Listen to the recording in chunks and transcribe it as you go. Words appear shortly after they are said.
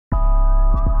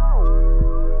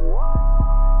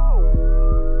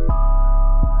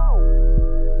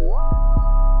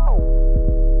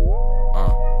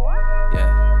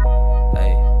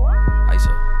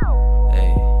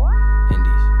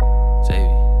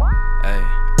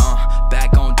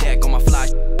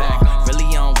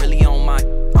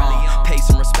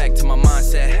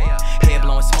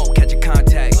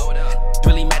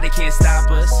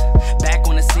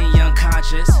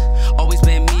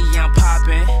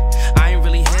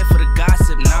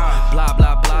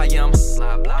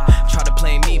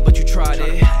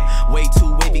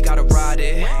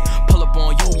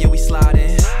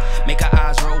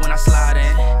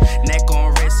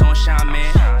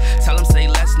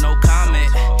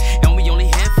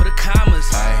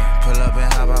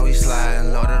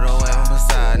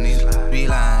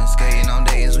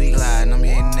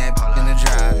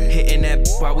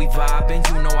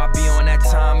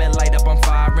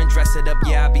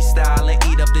be styling.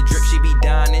 Eat up the drip, she be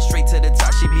dining. Straight to the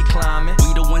top, she be climbing.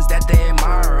 We the ones that they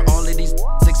admire. All of these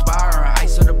expire.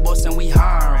 Ice of the boss and we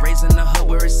hire. Raising the hood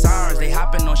where it's ours. They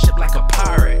hopping on ship like a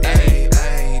pirate. Ayy,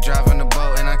 ayy, driving the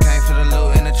boat and I came for the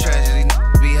loot and the tragedy.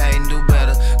 Be hating, do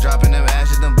better. Dropping them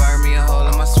ashes, done burn me a hole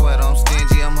in my sweater. I'm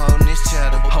stingy, I'm holding this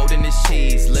cheddar. Holding this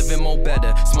cheese, living more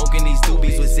better. Smoking these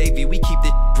doobies with Xavier. We keep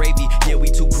the gravy. Yeah, we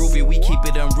too groovy. We keep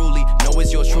it unruly. Know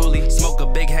it's yours truly. Smoke a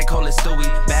big head, call it Stewie.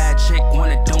 Bad chick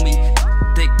wanna do me.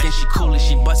 Thick and she coolly.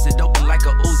 She busted open like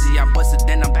a Uzi. I busted,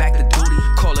 then I'm back to duty.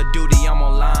 Call of Duty, I'm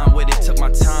online with it. Took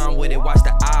my time with it. Watch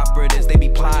the operators, they be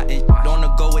plotting. On the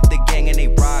go with the gang and they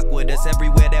rock with us.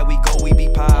 Everywhere that we go, we be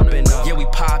popping up. Yeah, we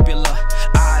popular.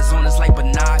 Eyes on us like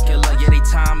binocular. Yeah, they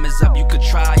time is up. You could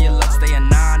try your luck. Stay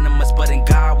anonymous, but in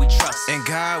God we trust. In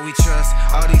God we trust.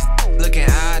 All these looking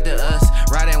odd to us.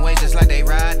 Riding way just like they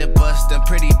ride the bus. Them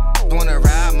pretty wanna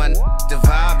ride my the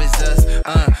vibe is us.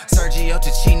 Sergio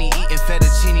Tacchini eating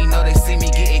fettuccine. Know they see me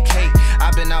getting cake.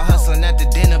 I've been out hustling at the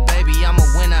dinner, baby. I'm a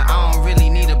winner. I don't really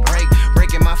need a break.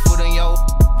 Breaking my foot on your,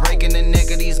 breaking the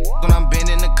neck of these when I'm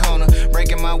bending the corner.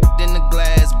 Breaking my in the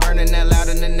glass, burning that loud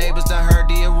and the neighbors done heard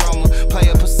the aroma. Play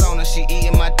a persona, she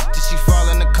eating my till she fall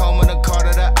in the coma, the card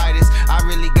of the itis. I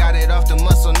really got it off the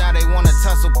muscle, now they wanna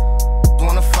tussle,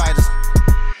 wanna fight us.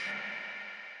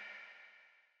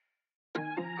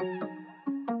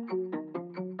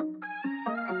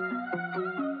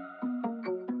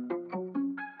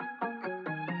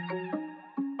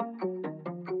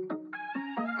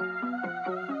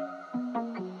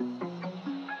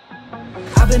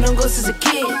 I've been on go since a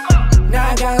kid. Now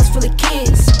I got house full of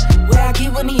kids. Where I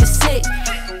keep money is sick.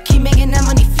 Keep making that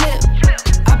money flip.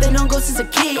 I've been on go since a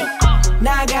kid.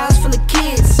 Now I got house full of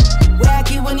kids. Where I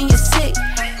keep money is sick.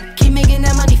 Keep making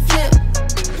that money flip.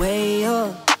 Way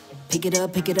up. Pick it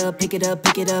up, pick it up, pick it up,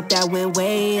 pick it up. That went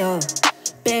way up.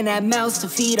 Bend that mouse to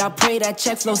feed. I pray that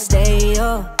check flow stay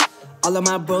up. All of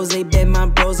my bros, they been my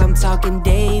bros. I'm talking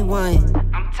day one.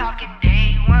 I'm talking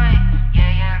day one.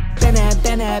 Been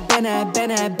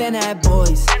at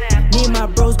boys. Me and my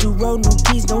bros do roll, no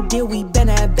keys, no deal. We been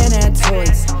at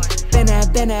toys. Been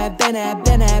at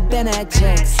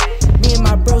checks. Me and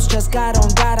my bros just got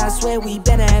on God. I swear we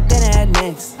been at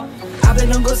next. I've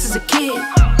been on go since a kid.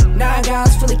 Now I got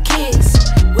house full of kids.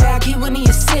 Where I keep money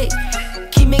is sick.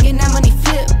 Keep making that money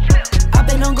flip. I've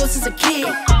been on go since a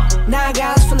kid. Now I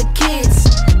got house full of kids.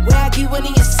 Where I keep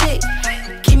money is sick.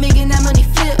 Keep making that money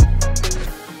flip.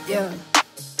 Yeah.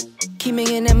 Keep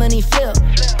making that money flip.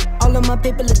 All of my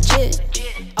paper legit.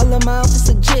 All of my outfits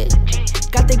legit.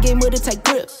 Got the game with a tight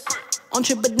grip. On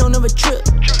trip but don't ever trip.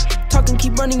 Talking,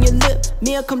 keep running your lip.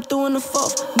 Me, I come through in the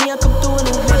fourth. Me, I come through in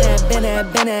the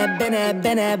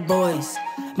been at boys.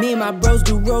 Me and my bros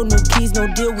do roll, no keys, no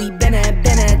deal. We been at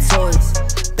toys.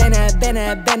 Been at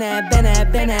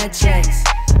checks.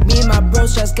 Me and my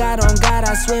bros just got on God.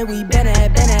 I swear we been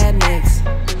at next.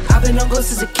 I've been on go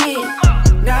since a kid.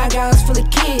 Now I got house full of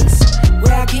kids.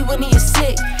 Where I keep money is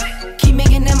sick. Keep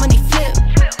making that money flip.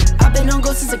 I've been on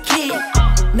go since a kid.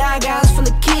 Now I got house full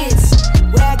of kids.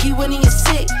 Where I keep money is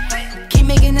sick. Keep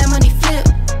making that money flip.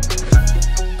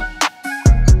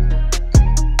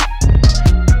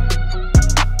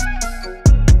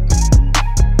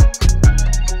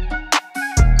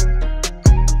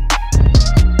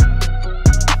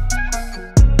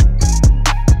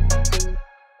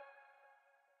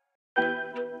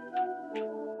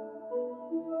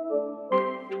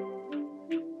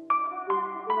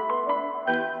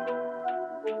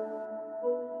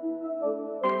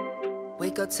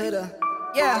 Wake up to the,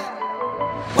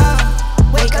 wow.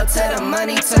 Wake up to the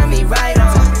money, turn me right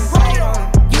on.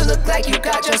 You look like you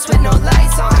got dressed with no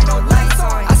lights on.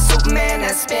 I Superman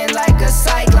that spin like a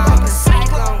cyclone.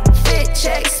 Fit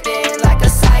check, spin like a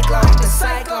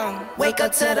cyclone. Wake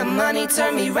up to the money,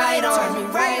 turn me right on.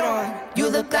 You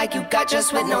look like you got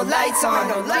dressed with no lights on.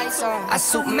 I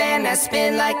Superman that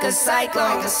spin like a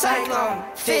cyclone.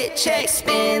 Fit check,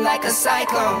 spin like a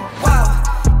cyclone. Wow.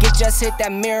 Just hit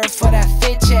that mirror for that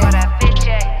fit check.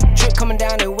 Drip coming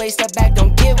down the waist, that back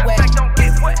don't get wet.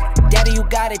 Daddy, you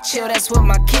gotta chill, that's what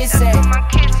my kids say.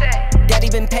 Daddy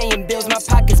been paying bills, my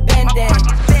pockets bending.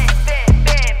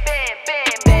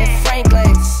 Ben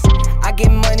Franklin's. I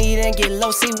get money, then get low,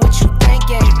 see what you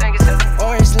thinking.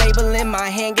 Orange label in my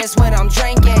hand, guess what I'm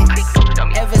drinking.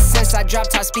 Ever since I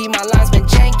dropped top speed, my line's been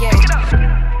janking.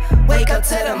 Wake up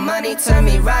to the money, turn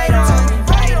me right on.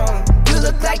 You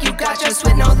look like you got dressed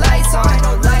with no lights on.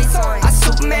 I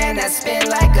Superman that spin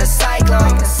like a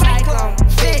cyclone.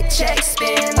 Fit check,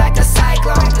 spin like a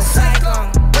cyclone.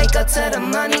 Wake up to the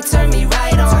money, turn me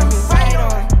right on.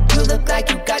 You look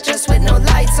like you got dressed with no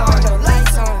lights on.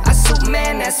 I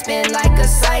Superman that spin like a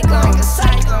cyclone.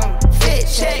 cyclone. Fit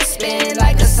check, spin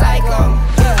like a cyclone.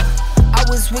 Yeah, I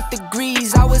was with the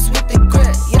grease, I was with the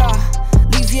grit. Yeah,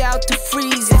 leave you out to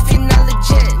freeze if you're not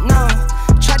legit. No,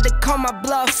 tried to call my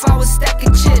bluff, I was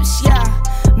stacking chips. Yeah,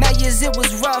 mad years it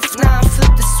was rough, now I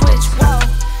flipped the switch. Whoa,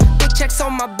 big checks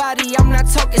on my body, I'm not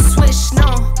talking swish.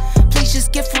 No, please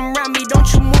just get from around me,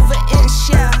 don't you move an inch.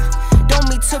 Yeah, don't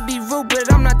mean to be rude,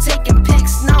 but I'm not taking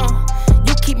pics. No,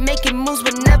 you keep making moves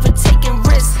but never taking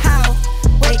risks. How?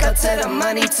 Wake up to the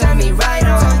money, turn me right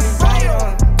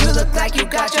on. You look like you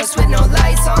got yours with no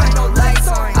lights on.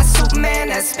 I Superman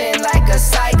that spin like a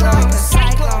cyclone.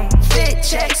 Fit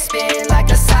check, spin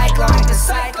like a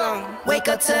cyclone. Wake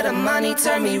up to the money,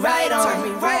 turn me right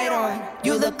on.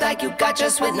 You look like you got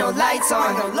yours with no lights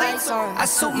on. I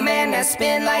Superman that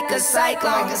spin like a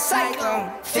cyclone.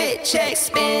 Fit check,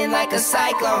 spin like a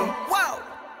cyclone. Whoa.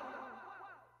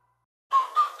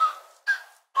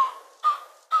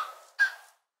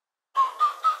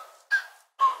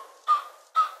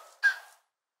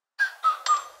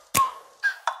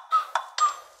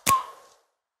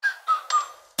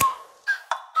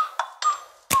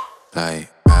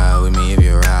 Like, ride with me if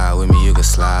you ride with me, you can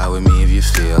slide with me if you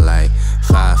feel like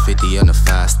 550 on the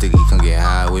 5 sticky, come get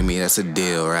high with me, that's a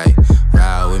deal, right?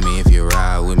 Ride with me if you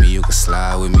ride with me, you can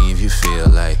slide with me if you feel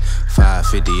like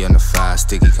 550 on the 5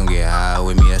 sticky, come get high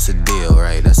with me, that's a deal,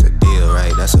 right? That's a deal,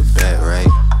 right? That's a bet, right?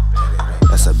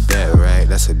 That's a bet, right?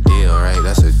 That's a deal, right?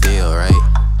 That's a deal, right?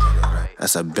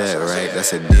 That's a bet, right?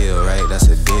 That's a deal, right? That's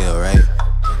a deal, right?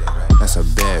 That's a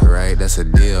bet, right? That's a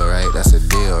deal, right? That's a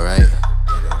deal, right?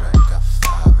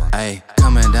 Ayy,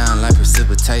 coming down like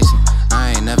precipitation.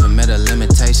 I ain't never met a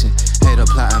limitation. Hater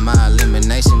plotting my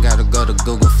elimination. Gotta go to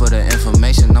Google for the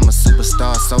information. I'm a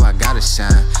superstar, so I gotta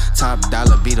shine. Top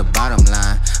dollar be the bottom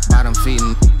line. Bottom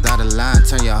feeding out of line.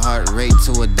 Turn your heart rate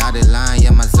to a dotted line.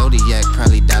 Yeah, my zodiac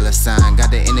probably dollar sign.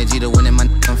 Got the energy to win in my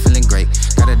I'm feeling great.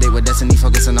 Got a date with destiny,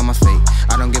 focusing on my fate.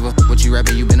 I don't give a f what you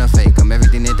rapping, you been a fake. I'm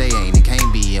everything that they ain't, it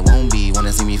can't be, it won't be.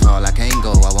 Wanna see me fall, I can't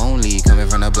go, I won't leave. Coming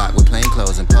from the block with plain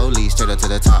clothes and police. Straight up to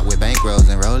the top with bankrolls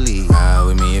and rollies. Ride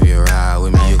with me if you ride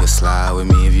with me, you can slide with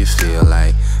me if you feel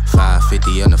like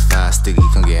 550 on the 5 sticky,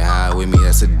 come get high with me,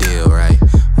 that's a deal, right?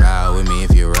 Ride with me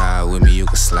if you ride with me, you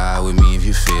can slide with me if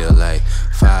you feel like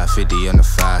 550 on the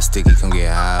 5 sticky, come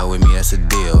get high with me, that's a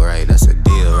deal, right? That's a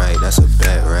deal, right? That's a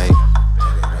bet, right?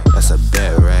 That's a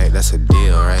bet, right? That's a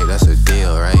deal, right? That's a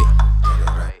deal, right?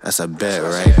 That's a bet,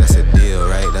 right? That's a deal,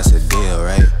 right? That's a deal,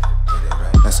 right?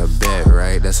 That's a bet,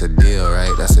 right? That's a deal,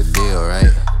 right? That's a deal,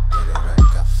 right?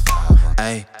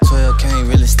 Ayy, 12 can't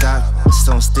really stop,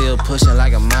 so I'm still pushing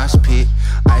like a mosh pit.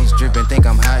 Ice dripping, think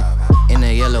I'm hot. In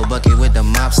a yellow bucket with the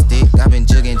mop stick. I've been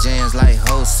jugging jams like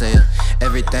wholesale.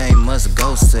 Everything must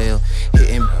go sell.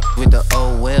 Hitting with the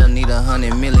old well, need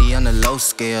 100 milli on the low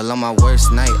scale. On my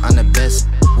worst night, I'm the best.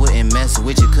 Wouldn't mess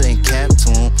with you, couldn't cap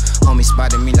to him. Homie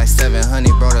spotted me like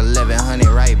 700, brought 1100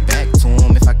 right back to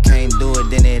him. If I can't do it,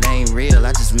 then it ain't real.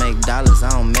 I just make dollars, I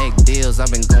don't make deals.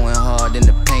 I've been going hard in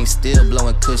the paint, still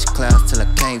blowing kush clouds till I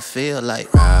can't feel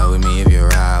like. Ride with me if you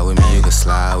ride with me, you can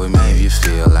slide with me if you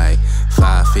feel like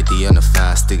 550 on the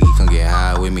 5 sticky, come get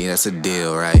high with me, that's a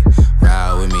deal, right?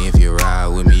 Ride with me if you ride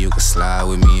with me, you can slide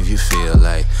with me if you feel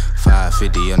like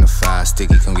 550 on the 5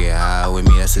 sticky, come get high with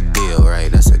me, that's a deal,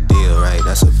 right? That's a deal, right?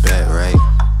 That's a bet, right?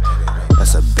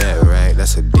 That's a bet, right?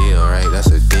 That's a deal, right? That's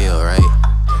a deal, right?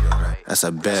 That's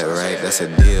a bet, right? That's a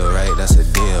deal, right? That's a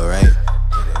deal, right?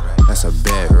 That's a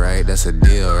bet, right? That's a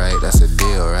deal, right? That's a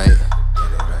deal, right?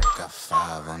 Got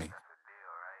 5 on it.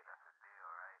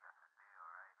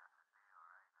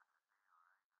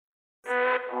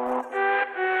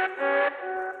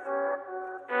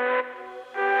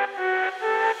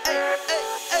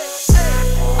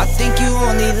 I think you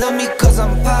only love me cause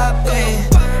I'm poppin'.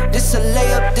 This a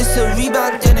layup, this a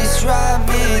rebound, then it's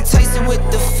robbing. Tyson with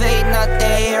the fade, not the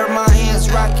hair, my hands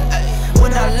rockin'.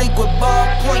 When I link with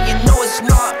ballpoint, you know it's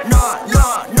knockin'.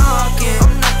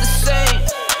 I'm not the same.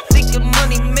 Thinking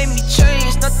money made me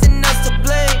change, nothing else to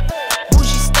blame.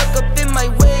 Bougie stuck up in my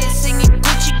way, singing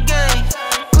Gucci gang.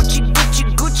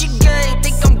 Gucci gang,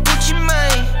 think I'm Gucci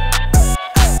Mane.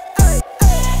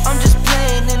 I'm just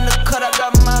playing in the cut, I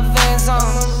got my Vans on.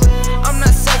 I'm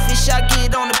not selfish, I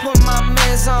get on to put my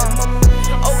mans on.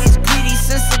 Always greedy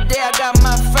since the day I got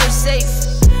my first safe.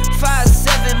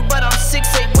 5'7", but I'm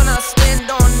 6'8" when I stand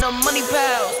on the money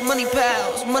pals.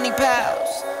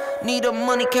 Need a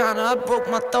money counter, I broke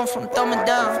my thumb from thumbing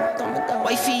down.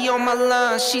 Wifey on my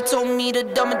line, she told me to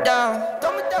dumb it down.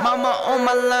 Mama on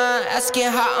my line, asking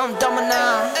how I'm dumbing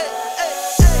now.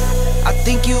 I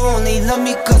think you only love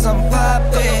me cause I'm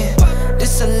poppin'.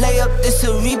 This a layup, this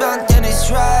a rebound, then it's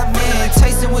right, man.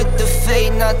 Tyson with the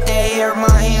fade, not the hair,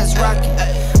 my hands rocking.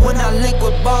 When I link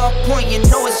with ballpoint, you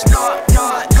know it's not. Get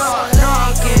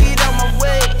out my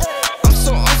way. I'm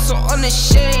so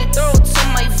unashamed. Throw it to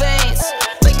my veins.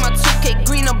 Like my 2K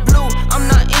green or blue, I'm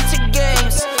not into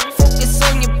games. Focus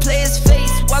on your player's face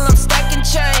while I'm stacking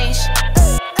change.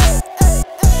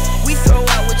 We throw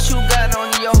out what you got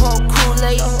on your whole crew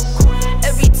late.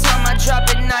 Every time I drop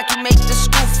it, knock you make the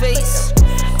screw face.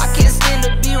 I can't stand to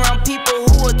be around people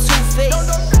who are two-faced.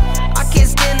 I can't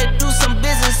stand to do some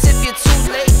business if you're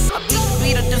too late. I beat the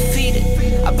beat or defeated.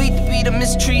 I beat the beat or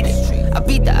mistreated. I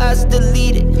beat the odds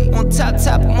deleted. On top,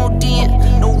 I'm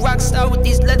ODing. No rock star with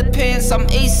these leather pants. I'm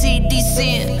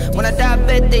AC/DCing. When I die, I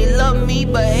bet they love me,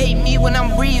 but hate me when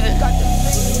I'm breathing.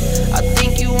 I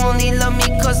think you only love me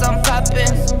cause I'm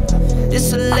popping.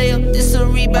 This a layup, this a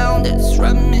rebound, that's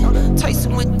rockin'.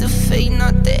 Tyson with the fade,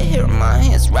 not the hair, my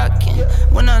hands rockin'.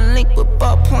 When I link with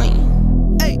ballpoint.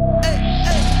 I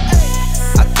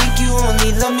think you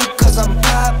only love me cause I'm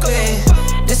poppin'.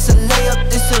 This a layup,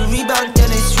 this a rebound,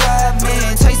 then it's right,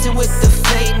 man. Tyson with the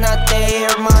fade, not the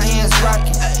hair, my hands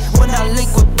rockin'. When I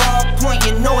link with ballpoint,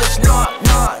 you know it's knockin'.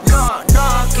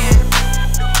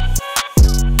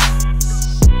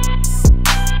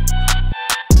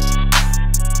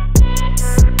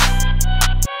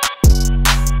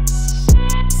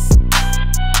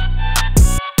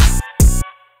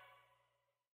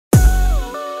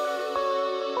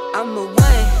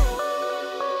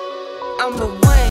 I'm a one.